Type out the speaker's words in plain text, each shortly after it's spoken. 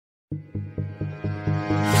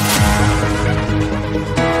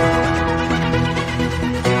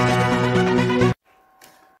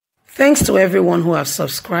Thanks to everyone who have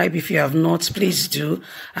subscribed. If you have not, please do.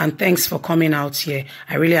 And thanks for coming out here.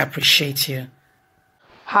 I really appreciate you.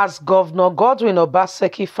 Has Governor Godwin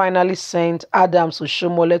Obaseki finally sent Adams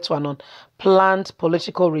Oshiomhole to an unplanned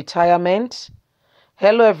political retirement?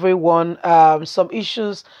 Hello everyone. Some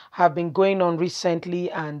issues have been going on recently,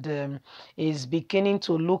 and is beginning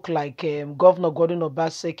to look like Governor Godwin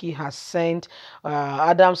Obaseki has sent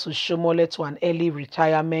Adams Oshiomhole to an early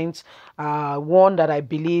retirement. One that I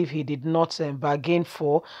believe he did not bargain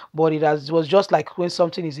for, but it was just like when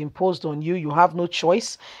something is imposed on you, you have no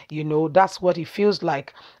choice. You know, that's what it feels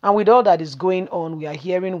like. And with all that is going on, we are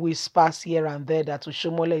hearing whispers here and there that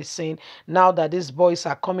Oshiomhole is saying now that these boys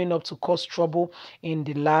are coming up to cause trouble in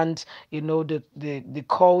the land, you know, the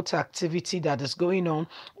cult activity that is going on.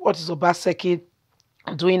 What is Obaseki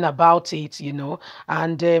doing about it, you know?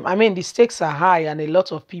 And I mean, the stakes are high, and a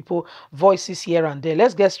lot of people voices here and there.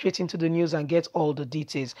 Let's get straight into the news and get all the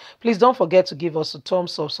details. Please don't forget to give us a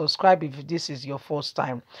thumbs up, subscribe if this is your first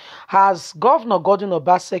time. Has Governor Godwin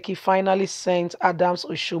Obaseki finally sent Adams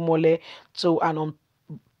Oshiomhole to an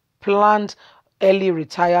unplanned early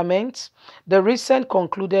retirement? The recent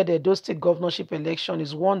concluded Edo State governorship election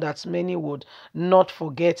is one that many would not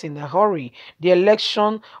forget in a hurry. The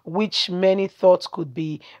election, which many thought could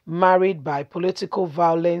be marred by political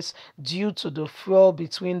violence due to the fuel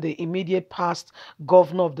between the immediate past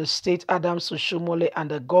governor of the state, Adams Oshiomhole,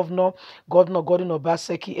 and the Governor Godwin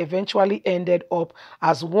Obaseki, eventually ended up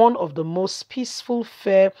as one of the most peaceful,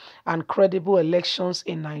 fair, and credible elections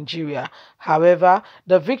in Nigeria. However,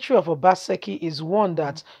 the victory of Obaseki is one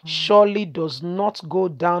that surely does not go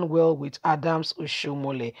down well with Adams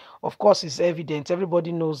Oshiomhole. Of course, it's evident.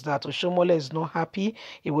 Everybody knows that Oshiomhole is not happy.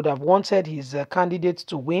 He would have wanted his candidate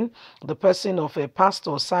to win, the person of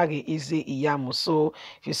Pastor Sage Ize Iyamu. So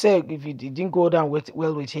if it didn't go down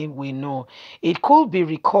well with him, we know. It could be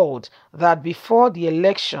recalled that before the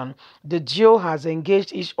election, the duo has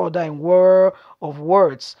engaged each other in war of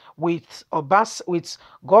words, with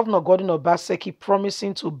Governor Godwin Obaseki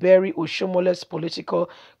promising to bury Oshiomhole's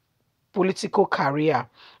political career.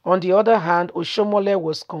 On the other hand, Oshiomhole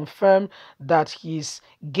was confirmed that his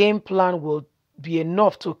game plan will be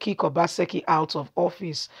enough to kick Obaseki out of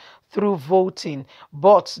office through voting,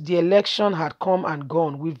 but the election had come and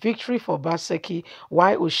gone with victory for Obaseki,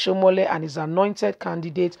 while Oshiomhole and his anointed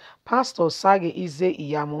candidate, Pastor Sage Ize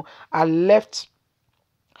Iyamu, are left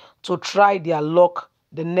to try their luck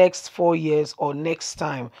the next 4 years or next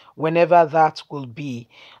time, whenever that will be.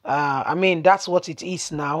 I mean, that's what it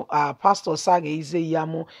is now. Pastor Sage Ize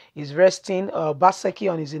Iyamu is resting.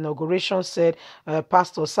 Obaseki on his inauguration said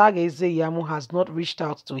Pastor Sage Ize Iyamu has not reached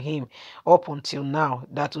out to him up until now,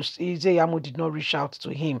 that Ize Iyamu did not reach out to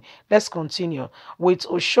him. Let's continue. With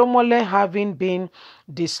Oshiomhole having been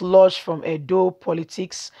dislodged from Edo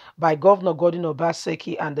politics by Governor Godwin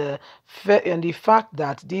Obaseki, and the fact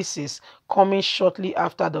that this is coming shortly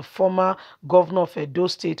after the former governor of Edo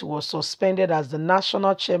State was suspended as the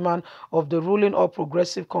national chairman of the ruling All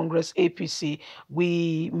Progressive Congress APC,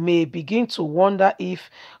 we may begin to wonder if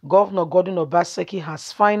Governor Godwin Obaseki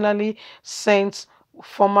has finally sent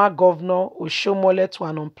former Governor Oshiomhole to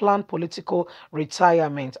an unplanned political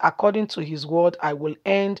retirement. According to his word, I will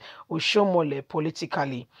end Oshiomhole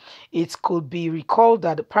politically. It could be recalled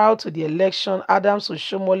that prior to the election, Adams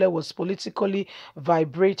Oshiomhole was politically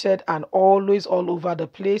vibrated and always all over the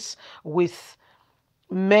place, with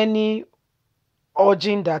many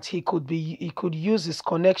urging that he could use his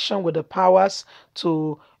connection with the powers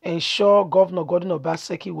to ensure Governor Godwin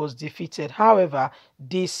Obaseki was defeated. However,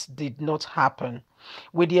 this did not happen.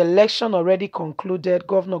 With the election already concluded,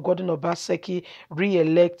 Governor Godwin Obaseki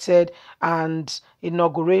re-elected, and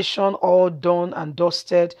inauguration all done and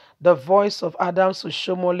dusted, the voice of Adams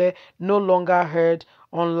Oshiomhole no longer heard,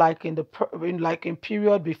 unlike in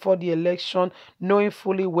period before the election, knowing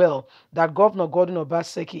fully well that Governor Godwin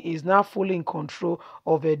Obaseki is now fully in control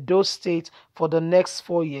of Edo State for the next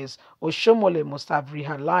 4 years. Oshiomhole must have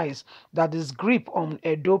realized that his grip on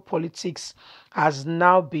Edo politics has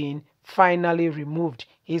now been finally removed.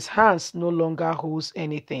 His hands no longer holds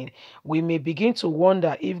anything. We may begin to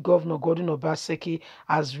wonder if Governor Godwin Obaseki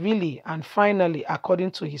has really and finally,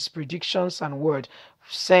 according to his predictions and word,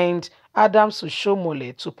 sent Adams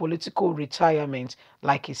Oshiomhole to political retirement.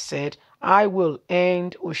 Like he said, I will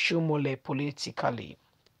end Oshiomhole politically.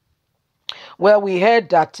 Well, we heard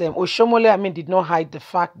that Oshiomhole, I mean, did not hide the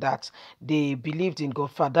fact that they believed in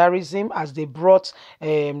godfatherism as they brought,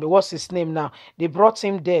 what's his name now? They brought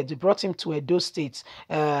him there. They brought him to Edo State.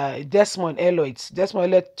 Desmond Elliot. Desmond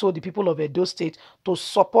Elliot told the people of Edo State to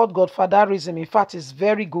support godfatherism. In fact, it's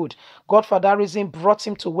very good. Godfatherism brought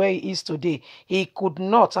him to where he is today. He could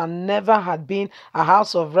not and never had been a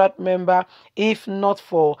House of Rep member if not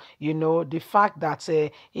for, the fact that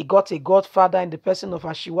he got a godfather in the person of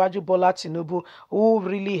Asiwaju Bola Tinubu, who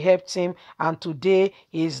really helped him, and today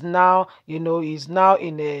he's now, he's now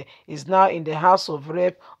in the House of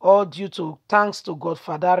Rep, all due to thanks to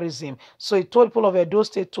godfatherism. So he told people of Edo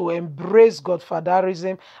State to embrace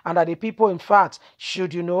godfatherism, and that the people, in fact,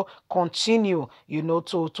 should continue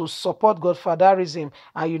to support godfatherism.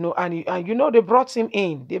 And they brought him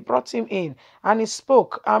in. They brought him in, and he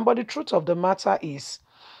spoke. But the truth of the matter is,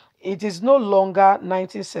 it is no longer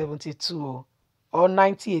 1972 or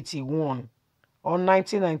 1981 or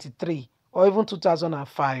 1993 or even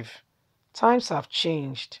 2005. Times have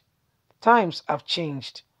changed. Times have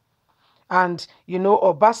changed. And,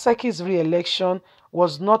 Obaseki's re-election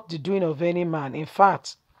was not the doing of any man. In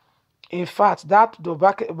fact, that the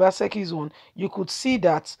Obaseki's one, you could see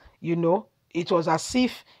that, it was as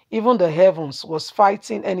if even the heavens was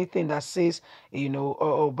fighting anything that says,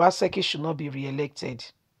 Obaseki should not be re-elected.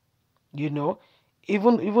 Even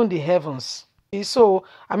the heavens. So,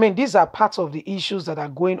 I mean, these are part of the issues that are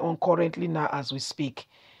going on currently now as we speak.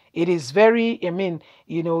 It is very, I mean,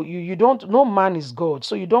 you don't, no man is God.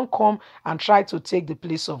 So you don't come and try to take the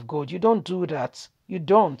place of God. You don't do that. You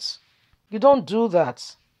don't. You don't do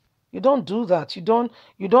that. You don't do that. You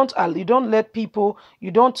don't let people, you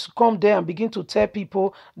don't come there and begin to tell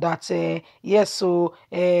people that, yes, so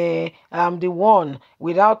I'm the one.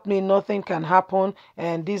 Without me, nothing can happen,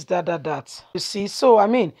 and this, that. You see, so, I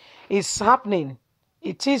mean, it's happening.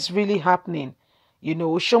 It is really happening.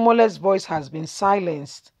 Oshiomole's voice has been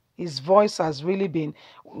silenced. His voice has really been,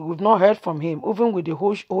 we've not heard from him, even with the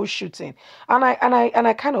whole shooting. And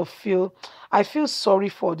I kind of feel, I feel sorry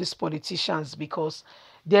for these politicians, because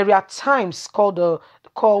there are times called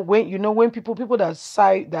when people that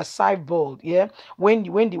sideball, yeah, when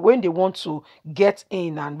they want to get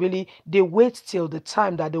in, and really they wait till the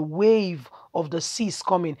time that the wave of the sea is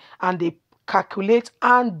coming, and they calculate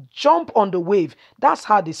and jump on the wave. That's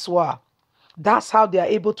how they soar. That's how they are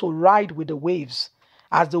able to ride with the waves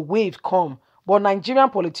as the wave come. But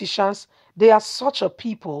Nigerian politicians, they are such a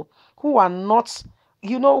people who are not,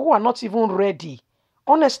 who are not even ready.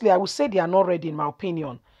 Honestly, I would say they are not ready, in my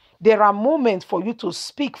opinion. There are moments for you to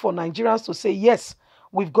speak, for Nigerians to say, yes,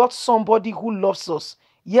 we've got somebody who loves us.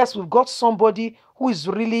 Yes, we've got somebody who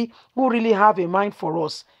really have a mind for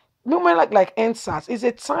us. Moment like NSAS is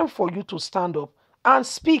a time for you to stand up and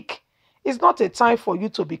speak. It's not a time for you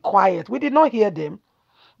to be quiet. We did not hear them.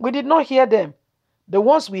 We did not hear them. The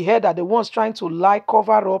ones we heard are the ones trying to lie,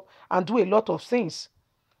 cover up, and do a lot of things.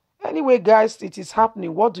 Anyway, guys, it is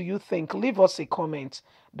happening. What do you think? Leave us a comment.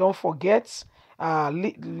 Don't forget,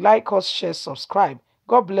 like us, share, subscribe.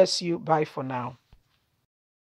 God bless you. Bye for now.